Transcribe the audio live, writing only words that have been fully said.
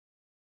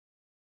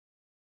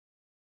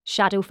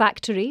Shadow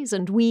Factories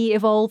and We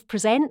Evolve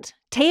present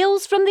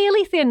Tales from the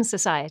Alethian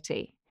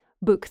Society,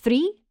 Book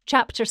 3,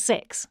 Chapter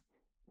 6,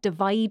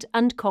 Divide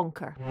and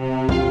Conquer.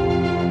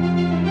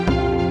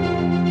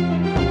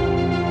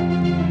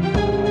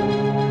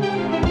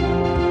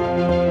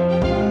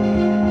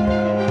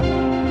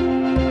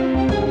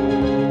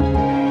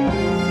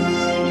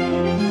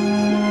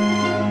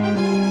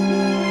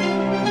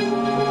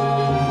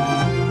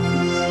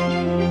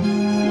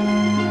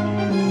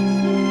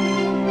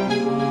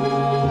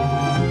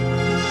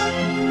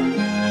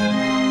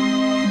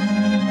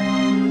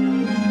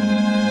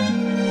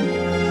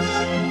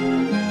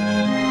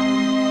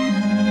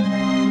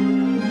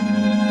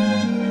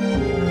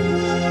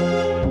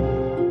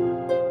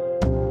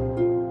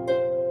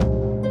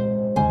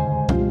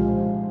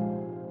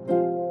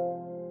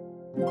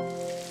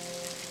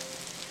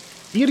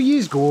 Here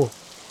yous go,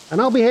 and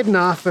I'll be heading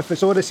off if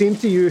it's all the same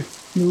to you.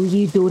 No,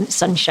 you don't,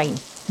 Sunshine.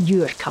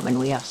 You're coming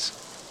with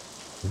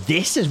us.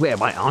 This is where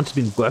my aunt's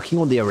been working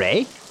on the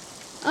array?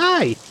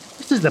 Aye,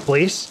 this is the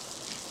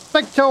place.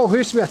 Big tall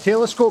house with a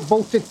telescope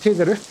bolted to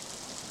the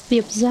roof. The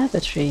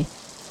observatory.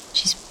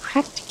 She's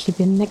practically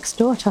been next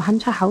door to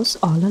Hunter House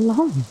all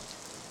along.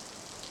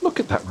 Look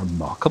at that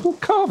remarkable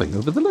carving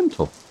over the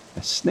lintel.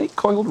 A snake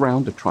coiled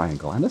round a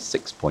triangle and a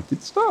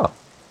six-pointed star.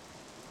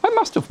 I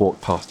must have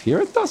walked past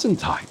here a dozen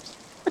times.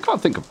 I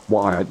can't think of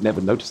why I'd never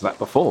noticed that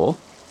before.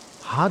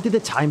 Hardly the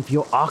time for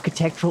your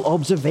architectural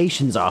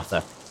observations,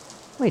 Arthur.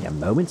 Wait a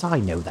moment, I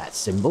know that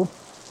symbol.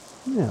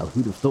 Well,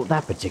 who'd have thought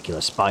that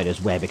particular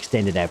spider's web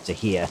extended out to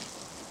here?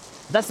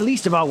 But that's the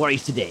least of our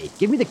worries today.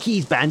 Give me the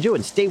keys, Banjo,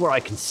 and stay where I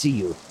can see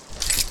you.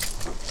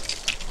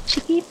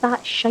 She gave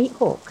that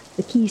shitehawk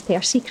the keys to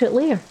her secret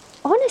lair.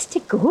 Honest to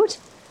God,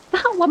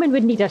 that woman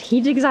would need her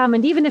head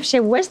examined even if she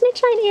wasn't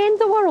trying to end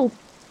the world.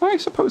 I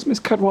suppose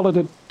Miss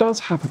Cadwallader does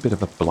have a bit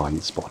of a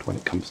blind spot when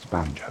it comes to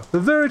Banjo. A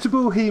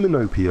veritable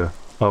hymenopia,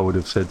 I would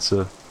have said,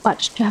 sir. But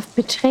to have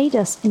betrayed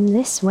us in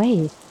this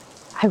way,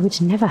 I would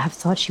never have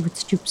thought she would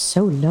stoop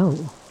so low.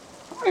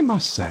 I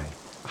must say,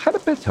 I had a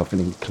bit of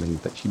an inkling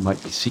that she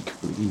might be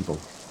secretly evil.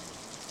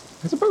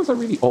 I suppose I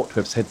really ought to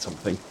have said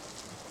something.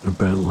 A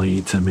bit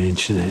late to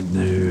mention it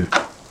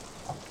now.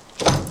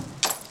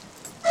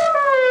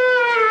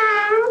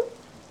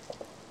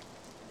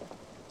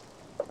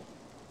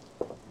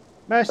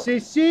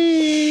 Mrs.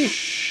 C!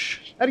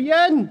 Shh! Are you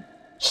in?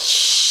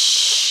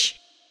 Shh!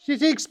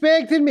 She's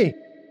expecting me.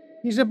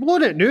 He's a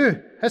blown it now.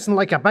 Isn't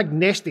like a big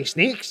nest of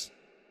snakes.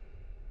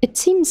 It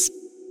seems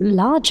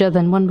larger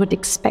than one would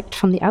expect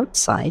from the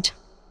outside.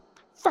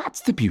 That's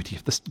the beauty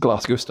of the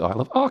Glasgow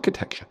style of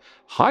architecture.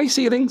 High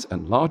ceilings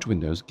and large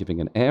windows giving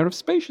an air of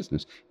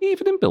spaciousness,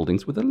 even in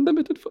buildings with a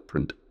limited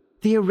footprint.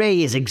 The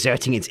array is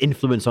exerting its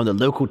influence on the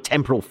local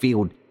temporal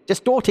field,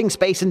 distorting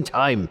space and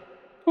time.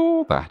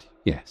 All that,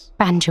 yes.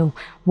 Banjo,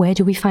 where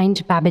do we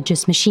find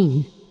Babbage's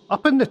machine?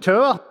 Up in the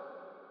tower.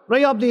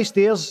 Right up these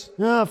stairs.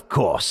 Of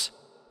course.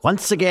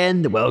 Once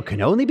again, the world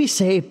can only be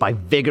saved by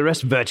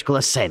vigorous vertical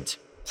ascent.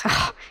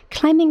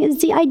 Climbing is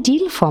the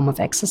ideal form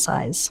of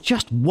exercise.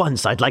 Just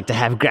once I'd like to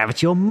have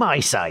gravity on my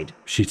side.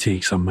 She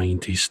takes a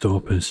mind to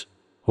stop us.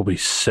 We'll be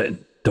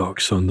sitting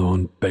ducks on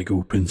the big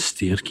open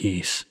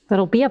staircase.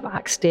 There'll be a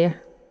back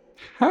stair.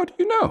 How do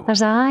you know?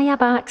 There's a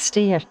back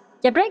stair.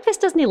 Your breakfast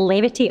doesn't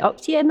levitate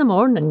up to you in the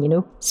morning, you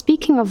know.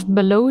 Speaking of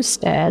below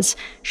stairs,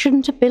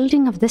 shouldn't a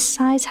building of this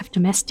size have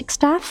domestic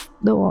staff?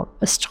 Or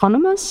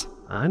astronomers?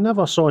 I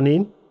never saw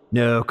none.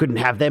 No, couldn't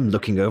have them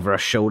looking over her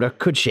shoulder,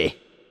 could she?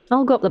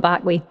 I'll go up the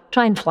back way,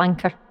 try and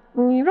flank her.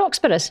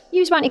 Roxburghs,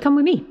 you want to come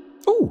with me?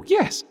 Oh,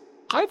 yes.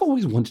 I've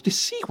always wanted to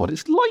see what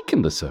it's like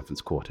in the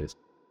servants' quarters.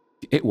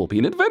 It will be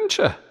an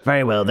adventure.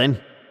 Very well, then.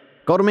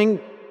 Godalming,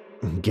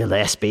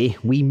 Gillespie,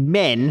 we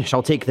men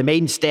shall take the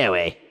main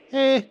stairway.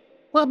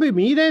 What about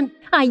me then?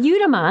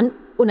 You're a man,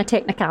 on a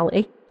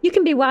technicality. You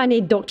can be one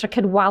of Dr.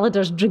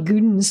 Cadwallader's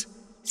dragoons.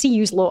 See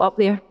you's lot up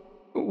there.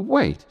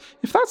 Wait,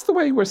 if that's the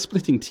way we're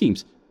splitting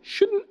teams,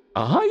 shouldn't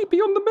I be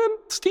on the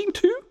men's team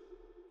too?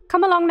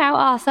 Come along now,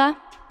 Arthur.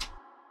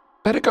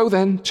 Better go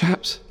then,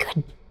 chaps.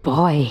 Good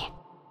boy.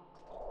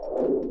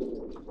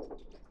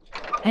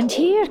 And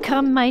here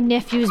come my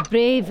nephew's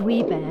brave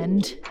wee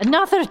band.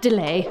 Another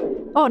delay.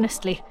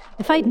 Honestly,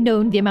 if I'd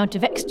known the amount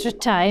of extra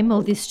time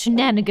all these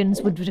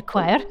shenanigans would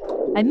require,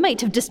 I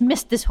might have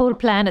dismissed this whole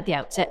plan at the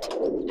outset.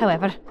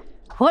 However,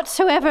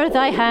 whatsoever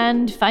thy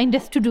hand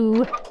findeth to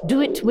do,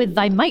 do it with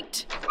thy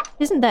might.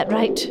 Isn't that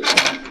right?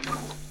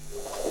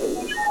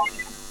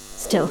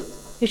 Still,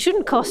 it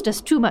shouldn't cost us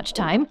too much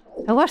time.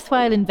 A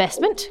worthwhile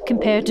investment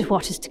compared to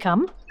what is to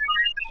come.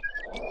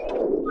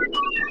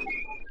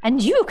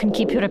 And you can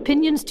keep your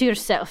opinions to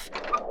yourself.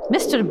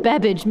 Mr.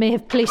 Babbage may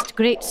have placed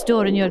great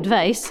store in your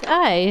advice.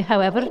 I,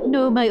 however,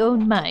 know my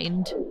own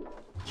mind.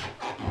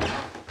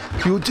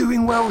 You're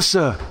doing well,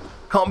 sir.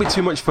 Can't be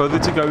too much further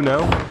to go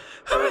now.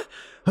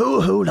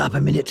 Oh, hold up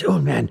a minute,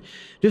 old man.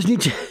 Just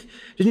need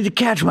to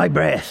catch my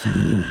breath.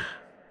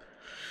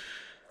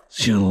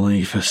 It's your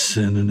life of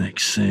sin and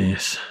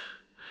excess.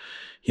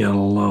 Your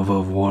love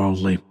of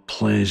worldly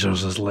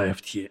pleasures has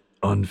left you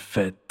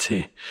unfit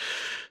to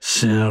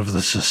serve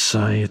the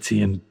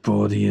society in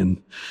body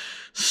and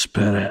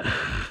spirit.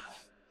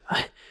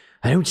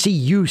 I don't see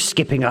you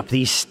skipping up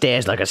these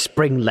stairs like a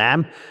spring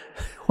lamb.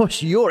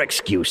 What's your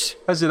excuse?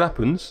 As it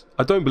happens,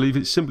 I don't believe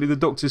it's simply the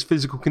doctor's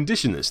physical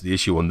condition that's the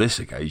issue on this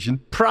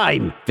occasion.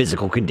 Prime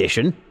physical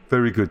condition?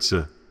 Very good,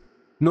 sir.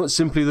 Not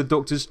simply the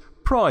doctor's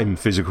prime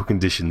physical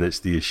condition that's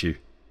the issue.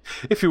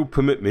 If you'll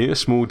permit me a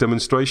small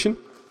demonstration.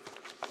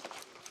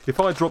 If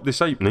I drop this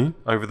apney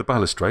over the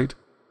balustrade,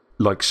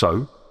 like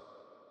so.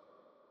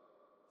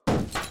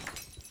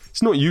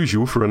 It's not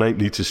usual for an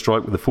apney to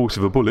strike with the force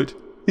of a bullet,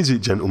 is it,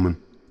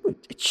 gentlemen?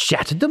 It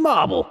shattered the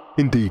marble.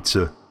 Indeed,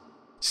 sir.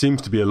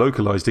 Seems to be a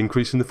localised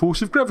increase in the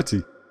force of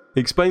gravity.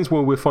 Explains why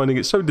we're finding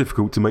it so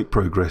difficult to make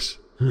progress.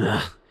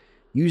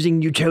 Using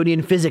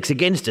Newtonian physics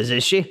against us,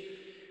 is she?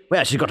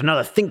 Well, she's got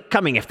another think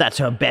coming if that's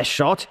her best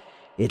shot.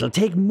 It'll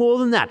take more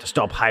than that to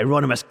stop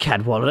Hieronymus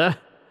Cadwallader.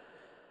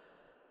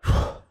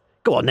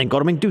 Go on then,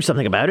 Godalming, do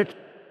something about it.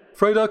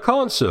 Afraid I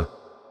can't, sir.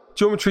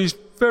 Geometry's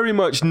very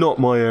much not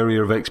my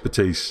area of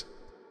expertise.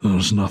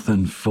 There's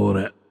nothing for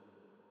it.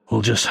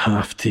 We'll just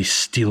have to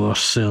steel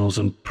ourselves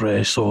and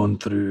press on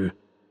through.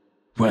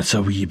 With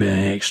a wee bit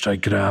of extra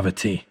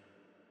gravity.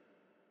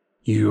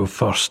 You go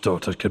first,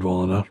 Dr.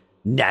 Cadwallader.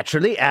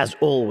 Naturally, as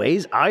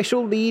always, I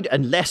shall lead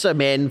and lesser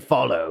men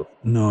follow.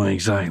 No,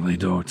 exactly,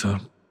 Doctor.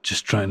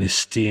 Just trying to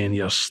stay in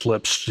your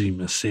slipstream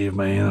and save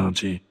my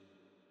energy.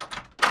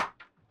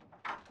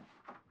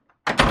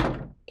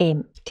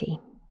 Empty.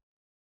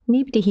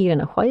 Nobody here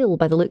in a while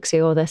by the looks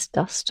of all this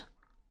dust.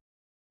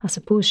 I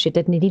suppose she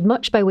didn't need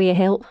much by way of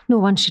help. No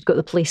one she'd got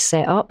the place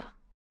set up.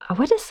 I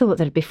would have thought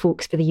there'd be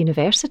folks for the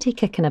university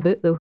kicking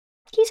about, though.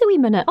 He's a wee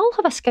minute. I'll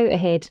have a scout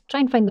ahead. Try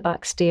and find the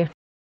back stair.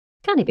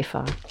 Can't be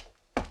far.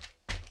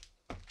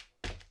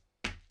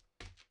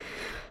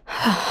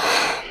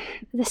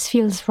 This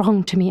feels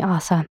wrong to me,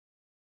 Arthur.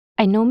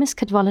 I know Miss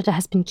Cadwallader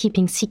has been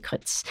keeping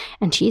secrets,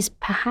 and she is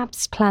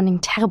perhaps planning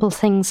terrible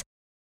things,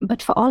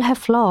 but for all her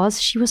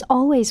flaws, she was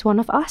always one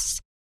of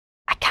us.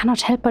 I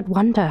cannot help but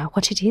wonder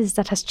what it is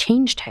that has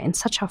changed her in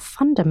such a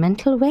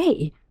fundamental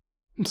way.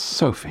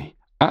 Sophie,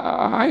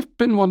 I've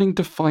been wanting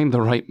to find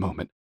the right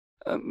moment.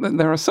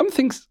 There are some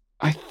things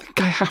I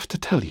think I have to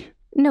tell you.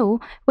 No,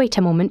 wait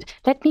a moment.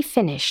 Let me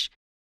finish.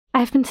 I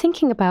have been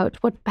thinking about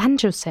what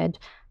Banjo said,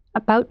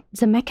 about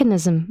the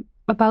mechanism,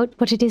 about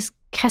what it is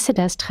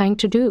Cressida is trying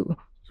to do.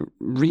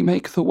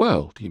 Remake the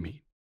world, you mean?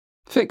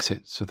 Fix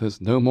it so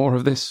there's no more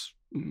of this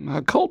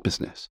occult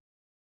business.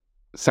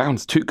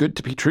 Sounds too good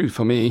to be true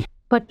for me.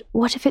 But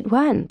what if it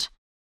weren't?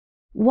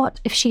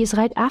 What if she is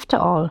right after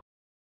all?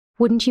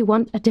 Wouldn't you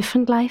want a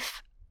different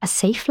life? A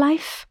safe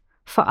life?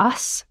 For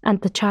us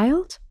and the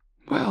child?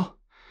 Well,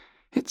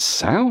 it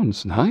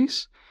sounds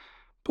nice.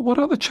 But what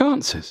are the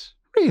chances,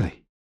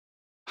 really?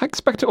 I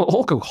expect it will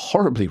all go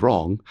horribly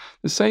wrong,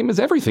 the same as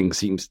everything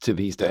seems to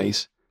these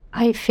days.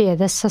 I fear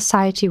this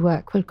society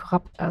work will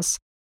corrupt us.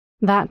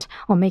 That,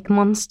 or make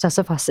monsters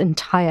of us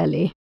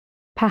entirely.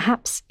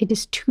 Perhaps it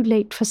is too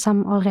late for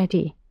some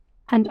already,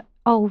 and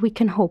all we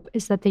can hope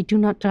is that they do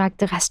not drag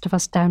the rest of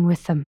us down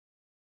with them.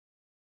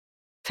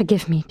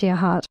 Forgive me, dear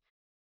heart.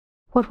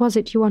 What was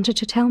it you wanted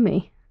to tell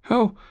me?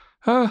 Oh,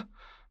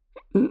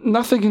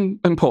 nothing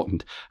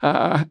important.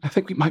 I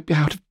think we might be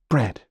out of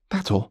bread,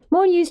 that's all.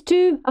 More news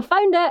too. I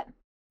found it.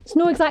 It's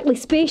not exactly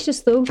spacious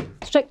though.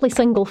 Strictly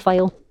single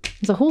file.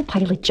 There's a whole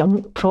pile of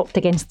junk propped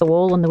against the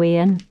wall on the way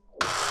in.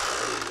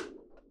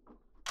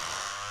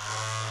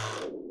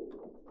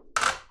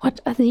 What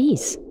are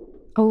these?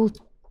 Old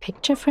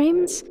picture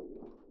frames?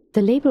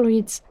 The label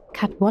reads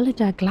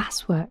Cadwallader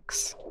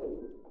Glassworks.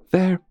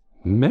 They're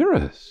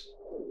mirrors.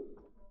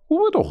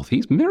 What would all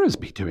these mirrors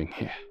be doing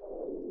here?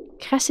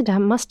 Cressida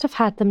must have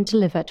had them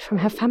delivered from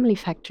her family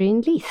factory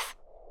in Leith.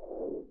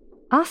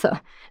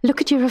 Arthur, look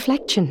at your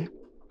reflection.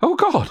 Oh,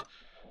 God!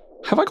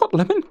 Have I got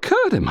lemon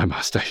curd in my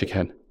moustache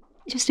again?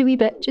 Just a wee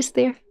bit, just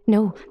there.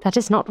 No, that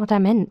is not what I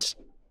meant.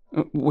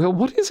 Well,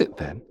 what is it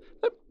then?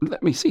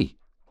 Let me see.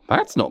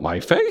 That's not my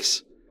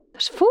face.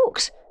 There's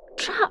folks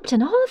trapped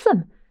in all of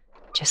them,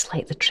 just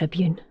like the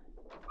Tribune.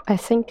 I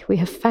think we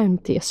have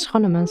found the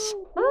astronomers.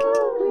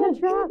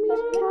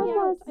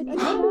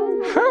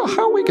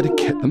 How are we going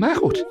to get them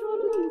out?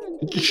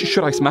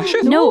 Should I smash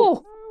it?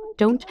 No!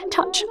 Don't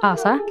touch,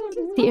 Arthur.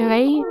 The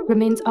array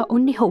remains our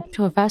only hope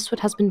to reverse what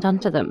has been done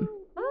to them.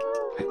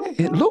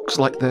 It looks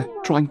like they're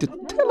trying to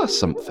tell us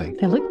something.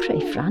 They look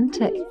pretty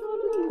frantic.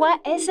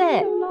 What is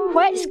it?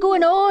 What's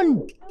going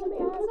on?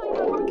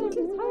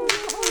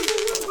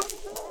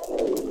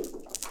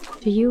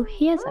 Do you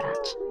hear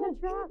that?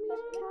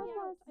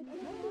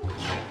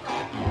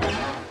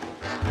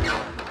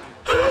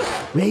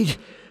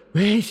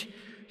 Wait.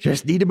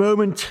 Just need a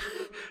moment.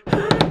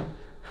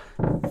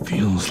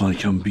 Feels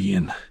like I'm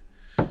being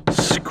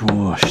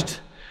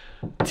squashed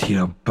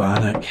to a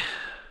bannock.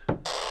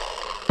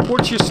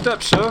 Watch your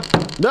step, sir.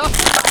 No!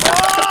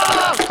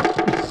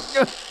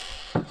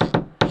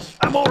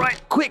 I'm all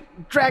right. Quick,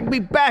 drag me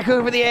back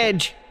over the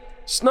edge.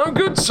 It's no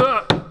good,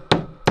 sir.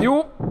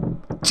 You're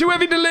too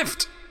heavy to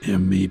lift. It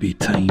may be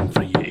time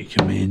for you to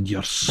commend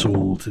your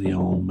soul to the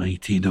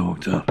Almighty,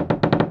 Doctor.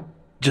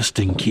 Just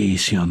in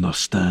case you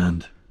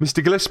understand.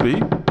 Mr. Gillespie,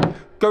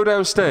 go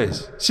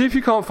downstairs. See if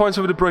you can't find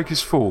somewhere to break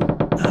his fall.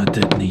 I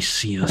didn't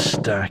see a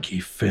stack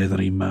of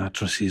feathery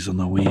mattresses on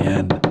the way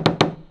in.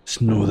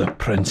 It's no the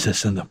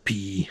Princess and the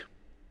Pea.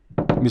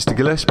 Mr.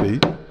 Gillespie,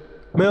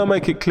 may I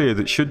make it clear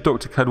that should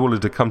Dr.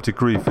 Cadwallader come to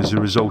grief as a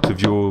result of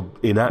your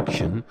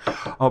inaction,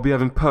 I'll be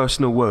having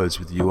personal words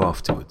with you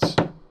afterwards.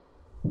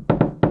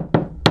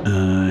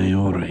 Aye,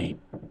 alright.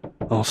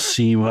 I'll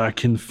see what I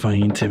can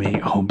find to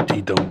make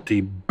Humpty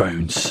Dumpty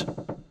bounce.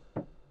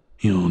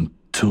 You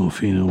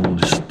toffee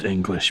oldest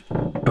English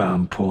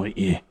bampot,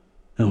 you.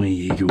 Away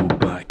you go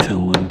back to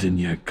London,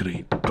 you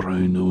great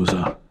brown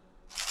noser.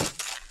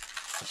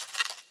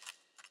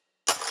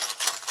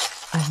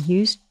 Are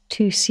you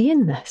two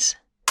seeing this?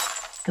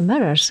 The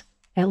mirrors,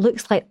 it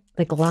looks like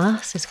the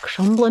glass is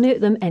crumbling out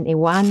them into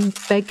one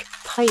big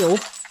pile.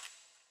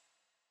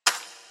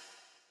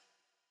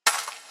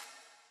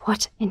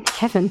 What in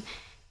heaven?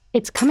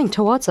 It's coming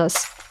towards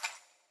us.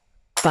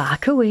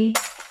 Back away.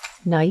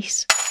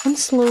 Nice and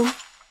slow.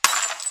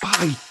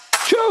 By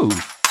Jove!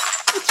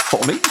 It's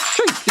forming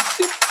shape.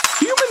 It's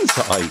human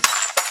size.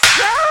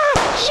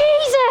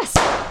 Jesus!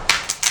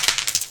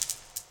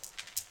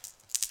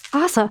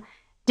 Arthur,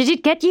 did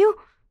it get you?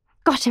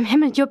 God in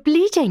Himmel, you're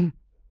bleeding.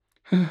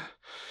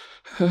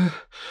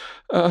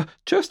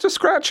 Just a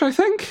scratch, I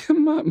think.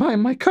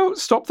 My coat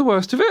stopped the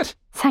worst of it.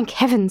 Thank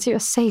heavens you're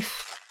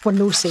safe. We're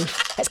no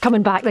safe. It's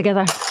coming back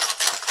together.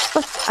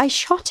 But I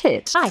shot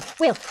it. Aye,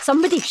 well,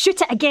 somebody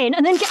shoot it again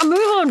and then get a move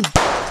on.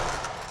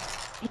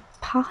 It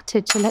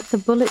parted to let the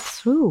bullet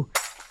through.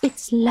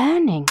 It's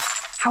learning.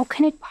 How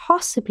can it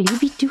possibly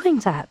be doing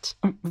that?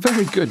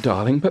 Very good,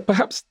 darling, but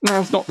perhaps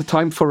now's not the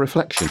time for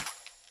reflection.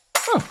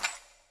 Oh,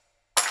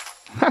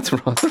 that's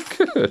rather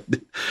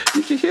good.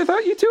 Did you hear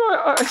that, you two?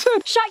 I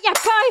said... Shut your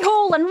pie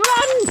hole and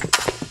run!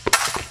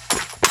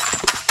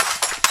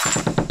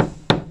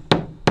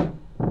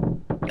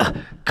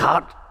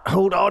 Can't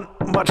hold on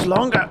much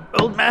longer,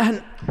 old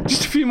man.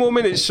 Just a few more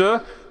minutes,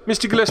 sir.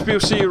 Mr. Gillespie will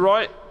see you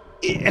right.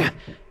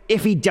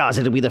 If he does,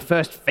 it'll be the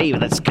first favour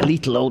that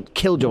skeletal old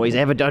Killjoy's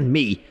ever done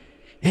me.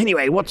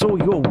 Anyway, what's all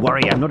your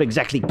worry? I'm not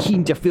exactly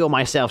keen to feel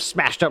myself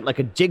smashed up like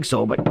a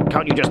jigsaw, but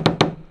can't you just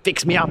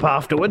fix me up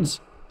afterwards?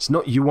 It's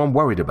not you I'm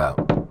worried about.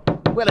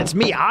 Well, it's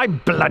me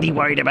I'm bloody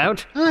worried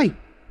about. Aye,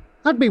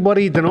 I'd be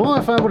worried and all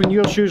if I were in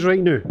your shoes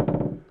right now.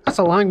 That's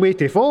a long way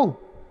to fall.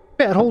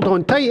 Better hold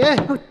on tight, eh?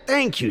 Oh,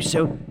 thank you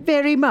so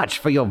very much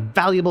for your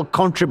valuable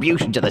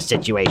contribution to the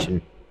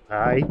situation.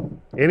 Aye,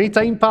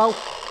 anytime, pal.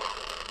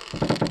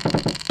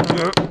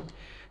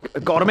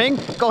 Gorming,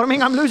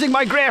 I'm losing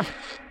my grip.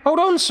 Hold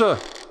on, sir.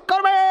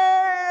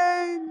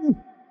 Gorming!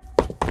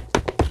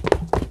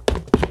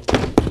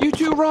 You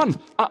two run.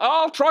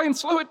 I'll try and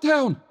slow it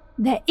down.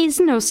 There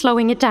is no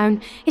slowing it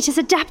down. It is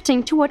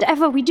adapting to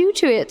whatever we do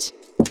to it.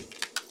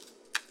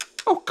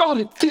 Oh,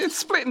 God, it's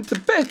split into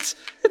bits.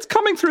 It's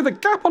coming through the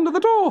gap under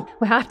the door.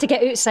 We have to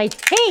get outside.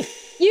 Hey,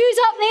 yous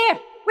up there!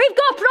 We've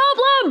got a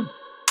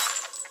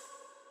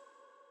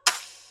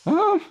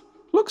problem!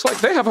 Looks like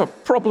they have a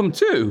problem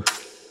too.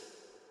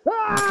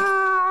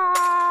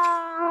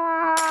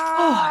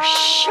 Oh,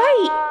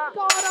 shite!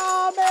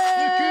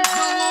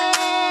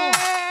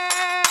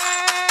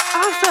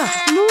 Arthur,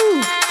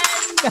 move!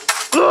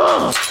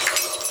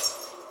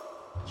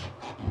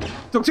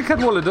 Dr.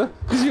 Cadwallader,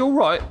 is he all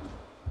right?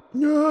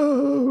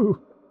 No!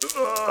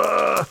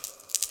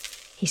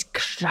 He's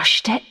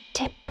crushed it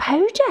to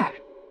powder.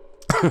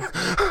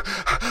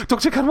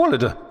 Dr.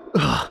 Cadwallader!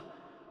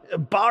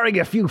 Barring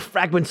a few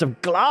fragments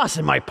of glass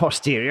in my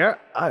posterior,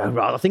 I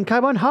rather think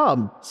I'm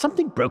unharmed.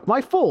 Something broke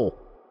my fall.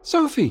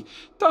 Sophie,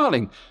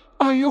 darling,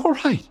 are you all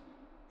right?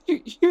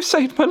 You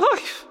saved my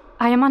life.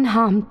 I am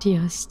unharmed,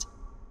 dearest.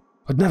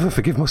 I'd never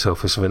forgive myself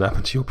for something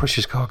happened to your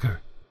precious cargo.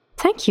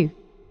 Thank you,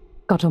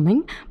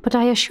 Godalming, but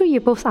I assure you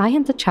both I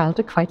and the child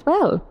are quite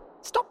well.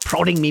 Stop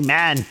prodding me,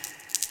 man.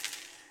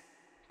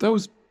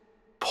 Those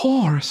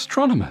poor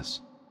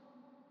astronomers.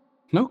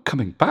 No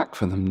coming back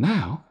for them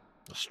now.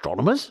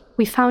 Astronomers?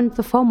 We found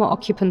the former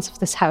occupants of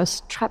this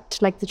house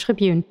trapped like the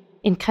Tribune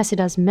in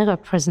Cressida's mirror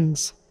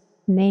prisons.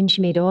 And then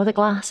she made all the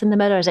glass in the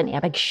mirrors into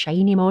a big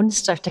shiny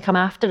monster to come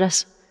after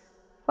us.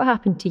 What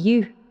happened to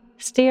you?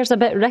 Stairs a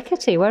bit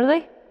rickety, were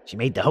they? She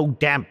made the whole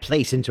damn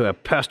place into a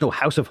personal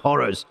house of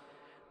horrors.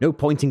 No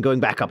point in going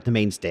back up the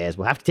main stairs.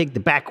 We'll have to take the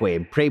back way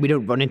and pray we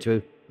don't run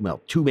into,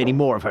 well, too many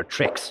more of her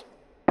tricks.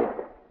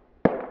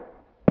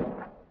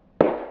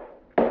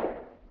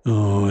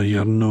 Oh,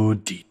 you're no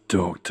deed,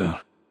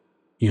 Doctor.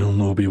 You'll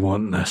no be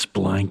wanting this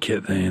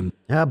blanket then.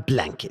 A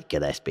blanket,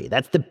 Gillespie.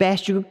 That's the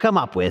best you could come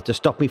up with to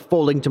stop me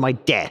falling to my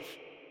death.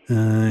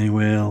 Aye,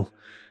 well,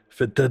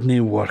 if it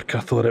didn't work, I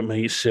thought it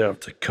might serve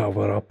to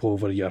cover up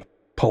over your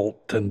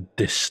pulped and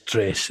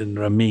distressing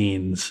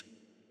remains.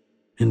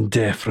 In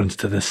deference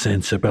to the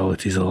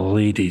sensibilities of the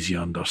ladies, you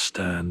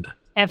understand.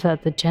 Ever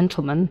the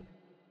gentleman.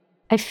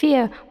 I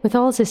fear, with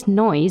all this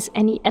noise,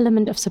 any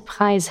element of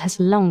surprise has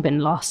long been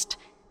lost.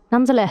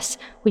 Nonetheless,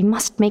 we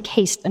must make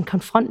haste and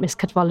confront Miss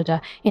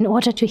Cadwallader in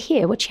order to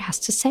hear what she has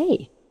to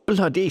say.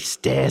 Bloody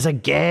stairs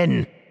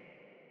again!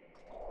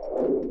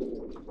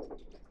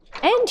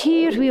 And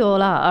here we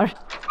all are.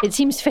 It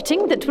seems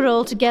fitting that we're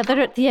all together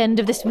at the end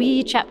of this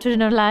wee chapter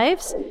in our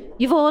lives.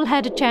 You've all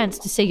had a chance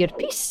to say your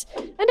piece,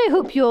 and I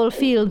hope you all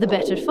feel the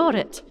better for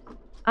it.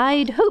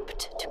 I'd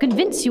hoped to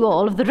convince you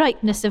all of the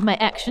rightness of my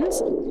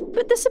actions,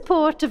 but the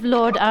support of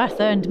Lord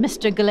Arthur and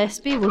Mr.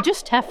 Gillespie will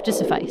just have to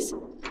suffice.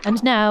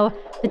 And now,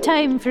 the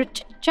time for a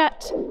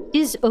chit-chat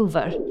is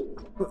over.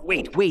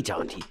 Wait,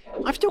 Auntie.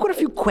 I've still got a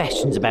few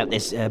questions about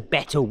this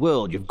better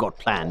world you've got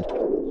planned.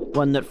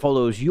 One that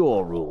follows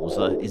your rules,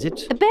 is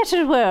it? A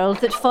better world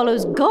that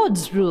follows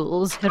God's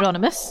rules,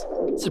 Hieronymus.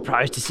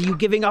 Surprised to see you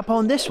giving up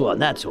on this one,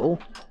 that's all.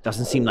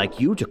 Doesn't seem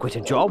like you to quit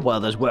a job while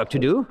there's work to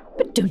do.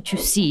 But don't you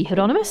see,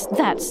 Hieronymus?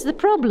 That's the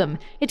problem.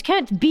 It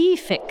can't be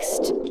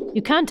fixed.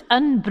 You can't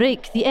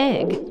unbreak the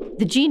egg.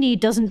 The genie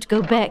doesn't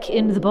go back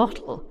in the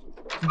bottle.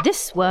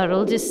 This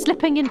world is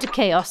slipping into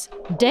chaos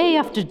day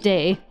after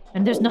day,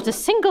 and there's not a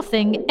single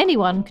thing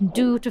anyone can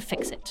do to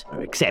fix it.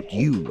 Except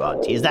you,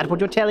 Auntie. Is that what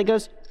you're telling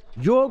us?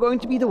 You're going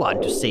to be the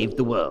one to save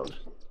the world.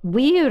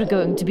 We're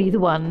going to be the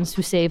ones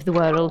who save the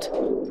world.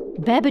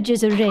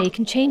 Babbage's array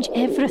can change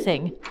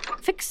everything.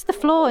 Fix the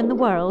flaw in the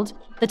world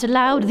that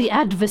allowed the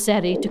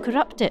adversary to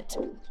corrupt it.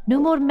 No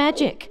more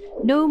magic,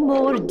 no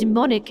more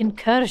demonic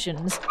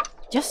incursions.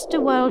 Just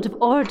a world of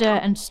order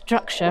and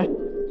structure.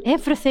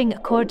 Everything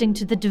according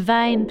to the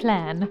divine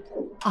plan.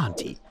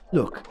 Auntie,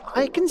 look,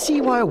 I can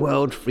see why a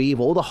world free of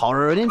all the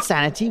horror and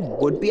insanity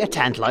would be a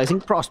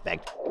tantalizing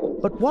prospect.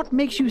 But what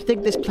makes you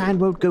think this plan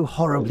won't go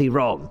horribly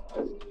wrong?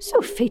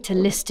 So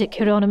fatalistic,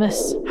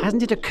 Hieronymus.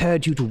 Hasn't it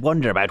occurred to you to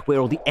wonder about where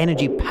all the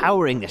energy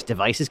powering this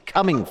device is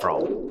coming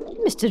from?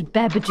 Mr.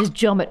 Babbage's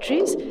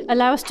geometries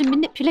allow us to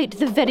manipulate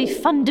the very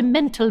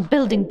fundamental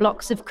building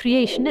blocks of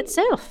creation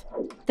itself.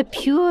 The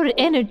pure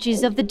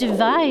energies of the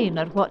divine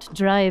are what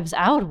drives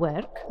our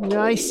work.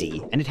 I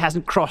see. And it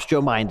hasn't crossed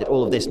your mind that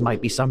all of this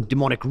might be some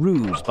demonic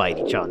ruse by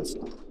any chance?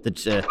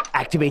 That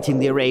activating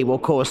the array will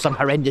cause some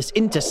horrendous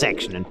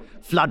intersection and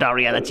flood our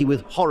reality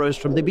with horrors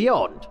from the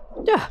beyond?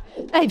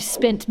 I've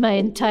spent my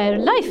entire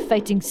life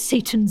fighting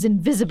Satan's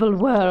invisible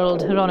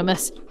world,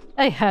 Hieronymus.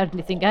 I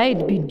hardly think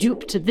I'd be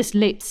duped at this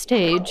late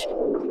stage.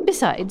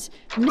 Besides,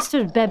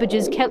 Mr.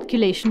 Babbage's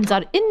calculations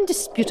are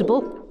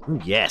indisputable.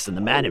 Yes, and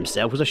the man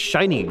himself was a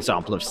shining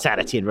example of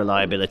sanity and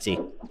reliability.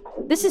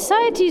 The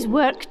Society's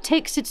work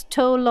takes its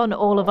toll on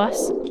all of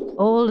us.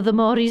 All the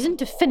more reason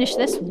to finish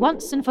this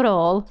once and for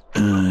all.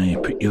 Aye,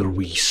 put your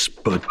wee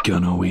spud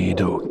gun away,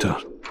 Doctor.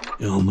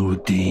 It'll no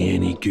do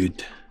any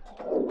good.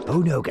 Oh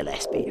no,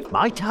 Gillespie. If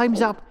my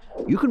time's up,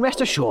 you can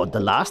rest assured the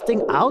last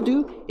thing I'll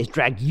do is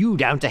drag you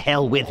down to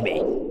hell with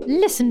me.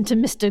 Listen to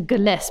Mr.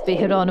 Gillespie,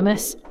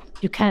 Hieronymus.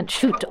 You can't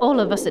shoot all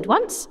of us at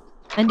once.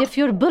 And if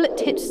your bullet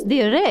hits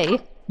the array,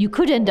 you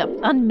could end up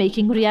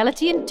unmaking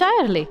reality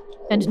entirely.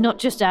 And not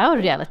just our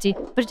reality,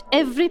 but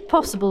every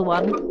possible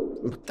one.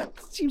 That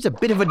seems a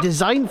bit of a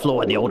design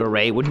flaw in the old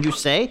array, wouldn't you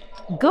say?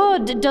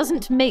 God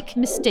doesn't make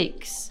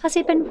mistakes. Has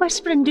he been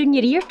whispering down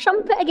your ear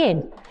trumpet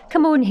again?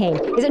 Come on, Hen.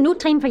 Is it no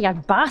time for your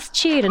bath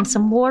chair and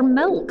some warm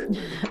milk?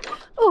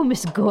 Oh,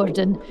 Miss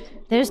Gordon,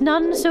 there's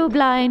none so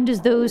blind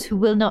as those who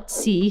will not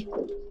see.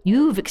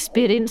 You've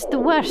experienced the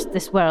worst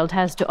this world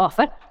has to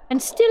offer,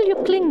 and still you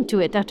cling to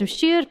it out of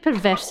sheer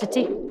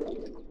perversity.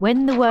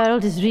 When the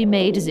world is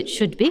remade as it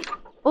should be,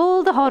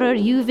 all the horror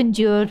you've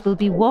endured will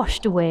be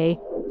washed away.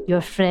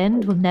 Your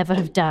friend will never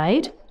have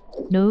died.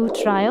 No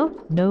trial,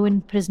 no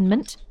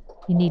imprisonment.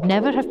 You need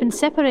never have been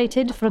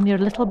separated from your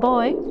little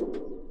boy.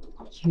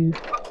 You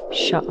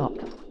shut up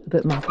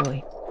about my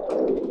boy.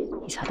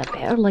 He's had a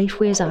better life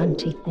with his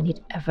auntie than he'd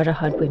ever have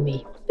had with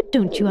me. But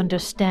don't you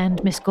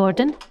understand, Miss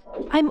Gordon?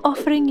 I'm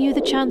offering you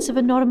the chance of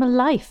a normal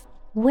life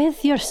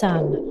with your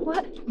son.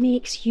 What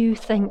makes you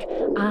think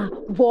I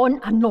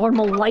want a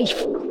normal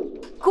life?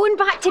 Going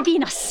back to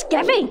being a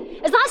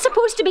skivvy? Is that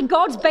supposed to be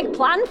God's big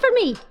plan for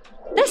me?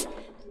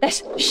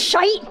 This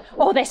shite,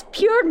 all this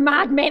pure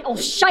mad mental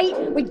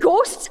shite with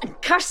ghosts and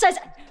curses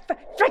and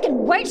friggin'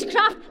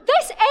 witchcraft.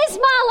 This is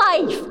my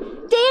life.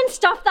 Doing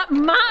stuff that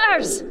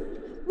matters.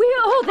 With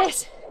all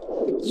this,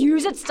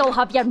 you'd still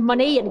have your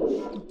money and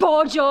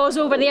Bojaws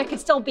over there could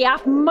still be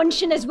off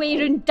munching his way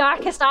around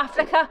darkest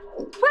Africa.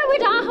 What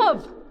would I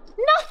have?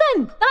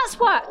 Nothing, that's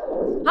what.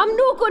 I'm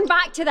no going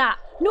back to that.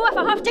 No, if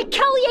I have to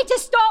kill you to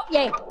stop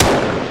you.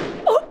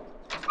 Oh.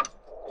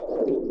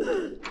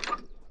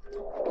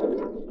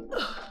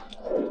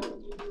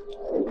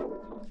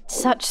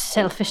 Such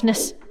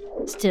selfishness.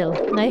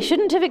 Still, I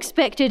shouldn't have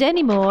expected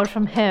any more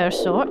from her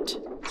sort.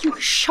 You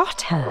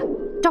shot her.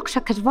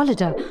 Dr.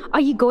 Cadwallader, are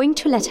you going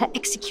to let her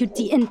execute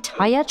the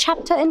entire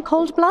chapter in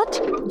cold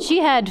blood? She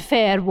had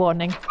fair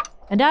warning,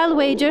 and I'll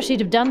wager she'd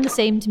have done the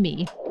same to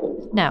me.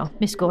 Now,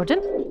 Miss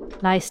Gordon,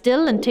 lie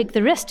still and take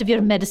the rest of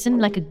your medicine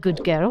like a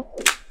good girl.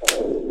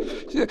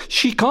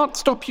 She can't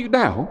stop you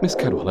now, Miss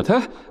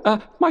Cadwallader.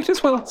 Might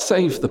as well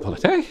save the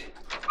bullet, eh?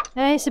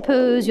 I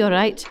suppose you're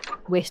right.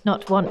 Waste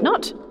not, want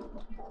not.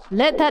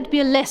 Let that be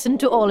a lesson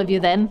to all of you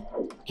then.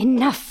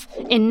 Enough!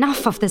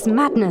 Enough of this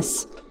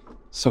madness!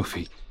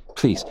 Sophie,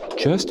 please,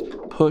 just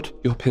put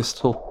your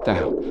pistol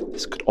down.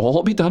 This could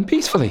all be done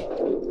peacefully.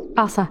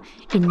 Arthur,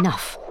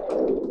 enough.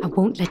 I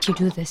won't let you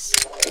do this.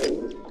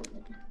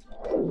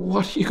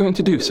 What are you going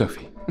to do,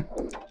 Sophie?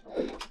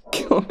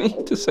 Kill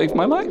me to save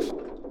my life?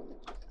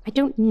 I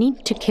don't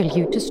need to kill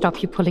you to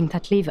stop you pulling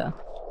that lever.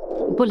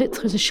 A bullet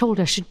through the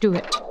shoulder should do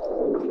it.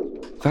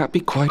 That'd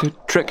be quite a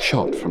trick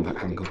shot from that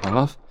angle, my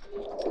love.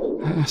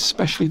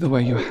 Especially the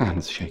way your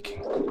hand's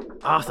shaking.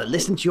 Arthur,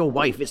 listen to your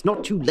wife. It's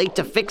not too late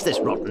to fix this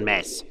rotten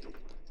mess.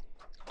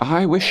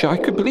 I wish I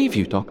could believe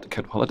you, Dr.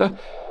 Cadwallader,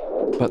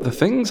 but the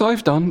things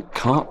I've done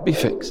can't be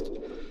fixed.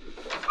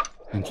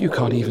 And you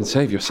can't even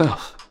save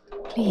yourself.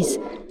 Please,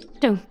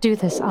 don't do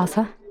this,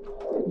 Arthur.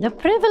 The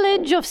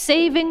privilege of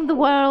saving the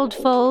world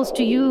falls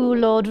to you,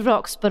 Lord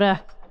Roxburgh.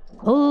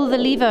 Pull the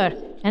lever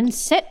and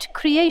set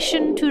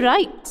creation to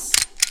rights.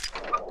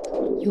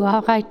 You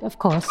are right, of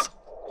course.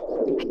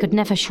 I could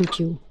never shoot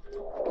you.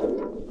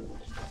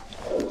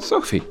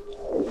 Sophie,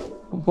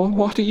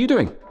 what are you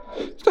doing?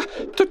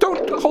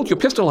 Don't hold your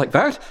pistol like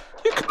that.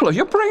 You could blow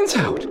your brains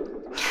out.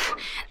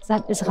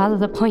 That is rather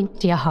the point,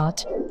 dear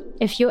heart.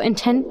 If you're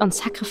intent on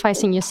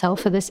sacrificing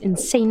yourself for this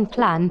insane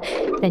plan,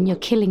 then you're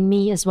killing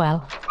me as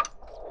well.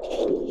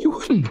 You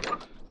wouldn't.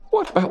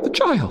 What about the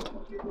child?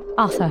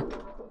 Arthur,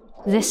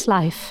 this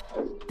life,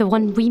 the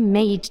one we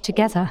made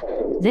together,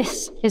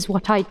 this is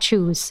what I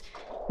choose.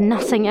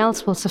 Nothing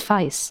else will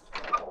suffice.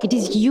 It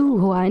is you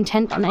who are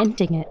intent on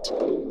ending it.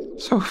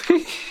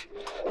 Sophie,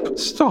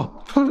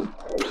 stop,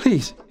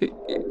 please.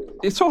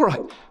 It's all right.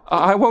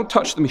 I won't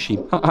touch the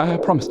machine. I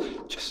promise.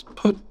 Just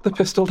put the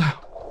pistol down.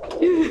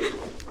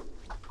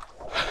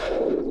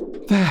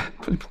 There.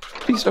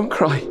 Please don't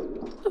cry.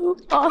 Oh,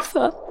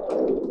 Arthur.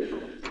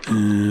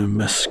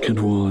 Miss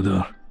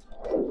Cadwallader,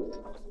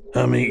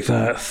 I make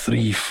that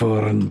 3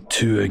 for and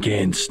 2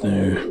 against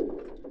now.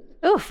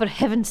 Oh, for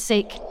heaven's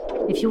sake.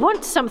 If you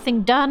want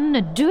something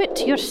done, do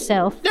it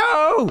yourself.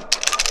 No!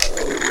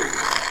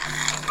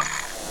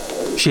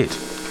 Shit.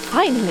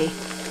 Finally.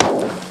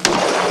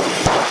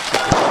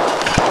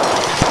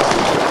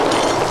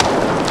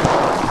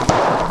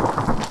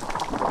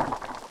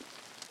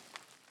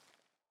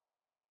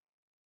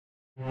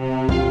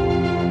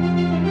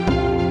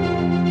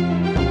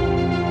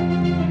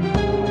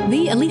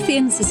 The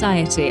Alethian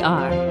Society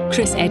are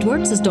Chris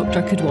Edwards as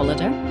Dr.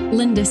 Cadwallader,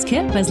 Lindis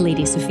Kipp as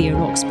Lady Sophia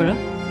Roxburgh,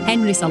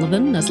 Henry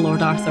Sullivan as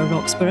Lord Arthur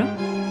Roxburgh,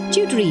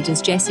 Jude Reed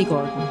as Jessie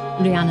Gordon,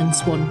 Rhiannon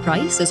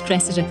Swan-Price as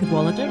Cressida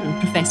Cadwallader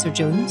and Professor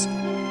Jones,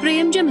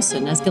 Graham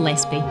Jimison as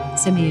Gillespie,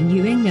 Simeon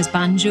Ewing as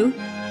Banjo,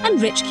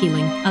 and Rich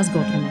Keeling as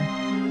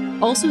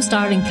Godalming. Also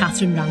starring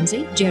Catherine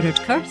Ramsey, Gerard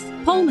Kurth,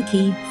 Paul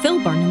McKee,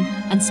 Phil Burnham,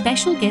 and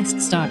special guest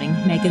starring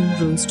Megan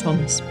Rose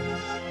Thomas.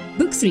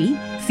 Book 3,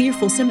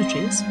 Fearful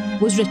Symmetries,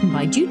 was written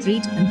by Jude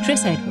Reed and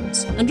Chris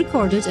Edwards and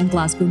recorded in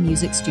Glasgow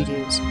Music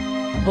Studios.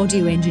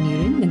 Audio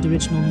engineering and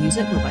original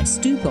music were by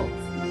Stu Goff.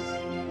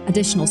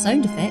 Additional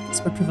sound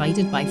effects were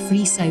provided by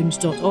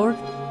freesound.org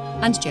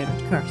and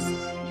Gerard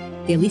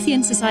Kurth. The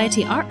Alethian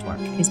Society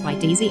artwork is by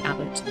Daisy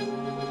Abbott.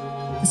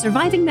 The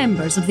surviving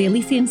members of the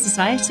Alethian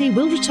Society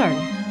will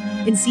return.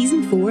 In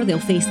Season 4, they'll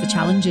face the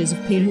challenges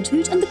of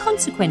parenthood and the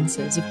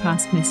consequences of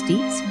past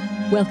misdeeds,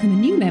 welcome a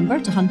new member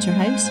to Hunter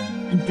House,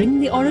 and bring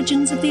the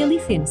origins of the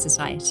Alethian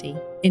Society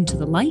into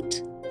the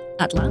light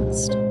at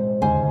last.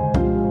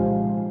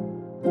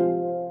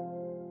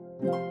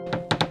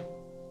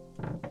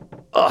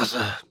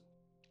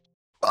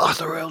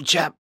 Arthur, old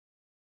chap.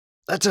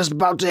 That's us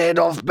about to head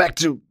off back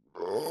to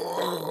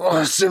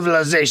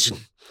civilization.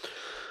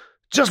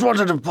 Just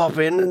wanted to pop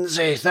in and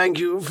say thank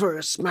you for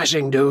a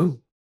smashing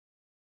do.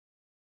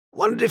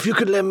 Wondered if you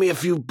could lend me a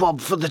few bob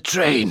for the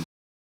train.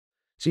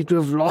 Seem to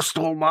have lost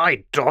all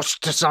my dosh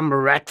to some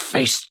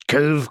rat-faced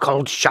cove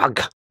called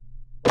Shug.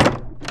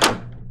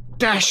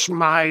 Dash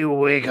my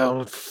wig,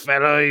 old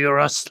fellow, you're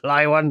a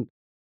sly one.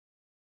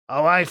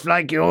 A wife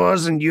like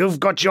yours, and you've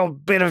got your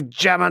bit of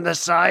jam on the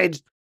side.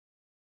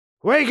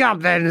 Wake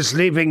up then,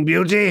 sleeping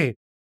beauty.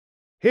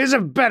 Here's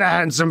a better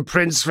handsome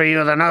prince for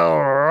you than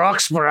old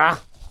Roxburgh.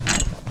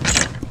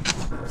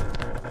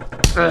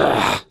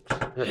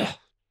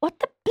 What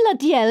the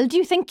bloody hell do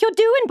you think you're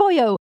doing,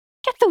 boyo?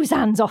 Get those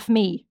hands off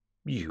me.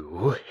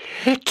 You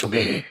hit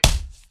me.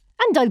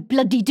 And I'll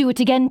bloody do it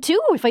again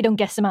too if I don't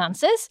get some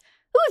answers.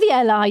 Who the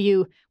hell are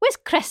you? Where's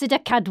Cressida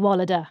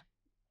Cadwallader?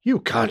 You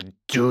can't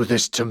do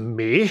this to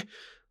me.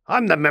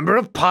 I'm the Member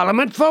of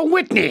Parliament for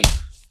Whitney.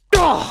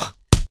 Oh!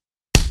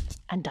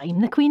 And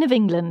I'm the Queen of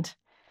England.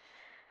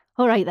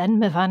 All right then,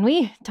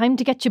 Myfanwy, time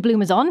to get your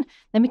bloomers on.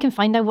 Then we can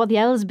find out what the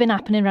hell's been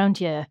happening around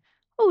here.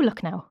 Oh,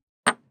 look now.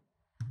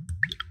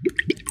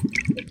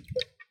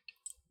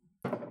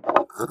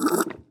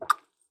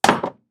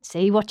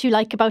 Say what you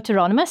like about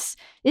Hieronymus.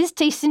 His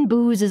taste in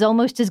booze is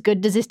almost as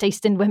good as his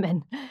taste in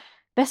women.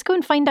 Best go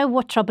and find out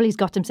what trouble he's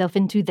got himself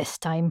into this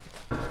time.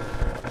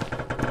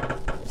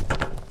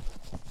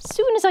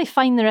 Soon as I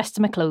find the rest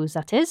of my clothes,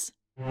 that is.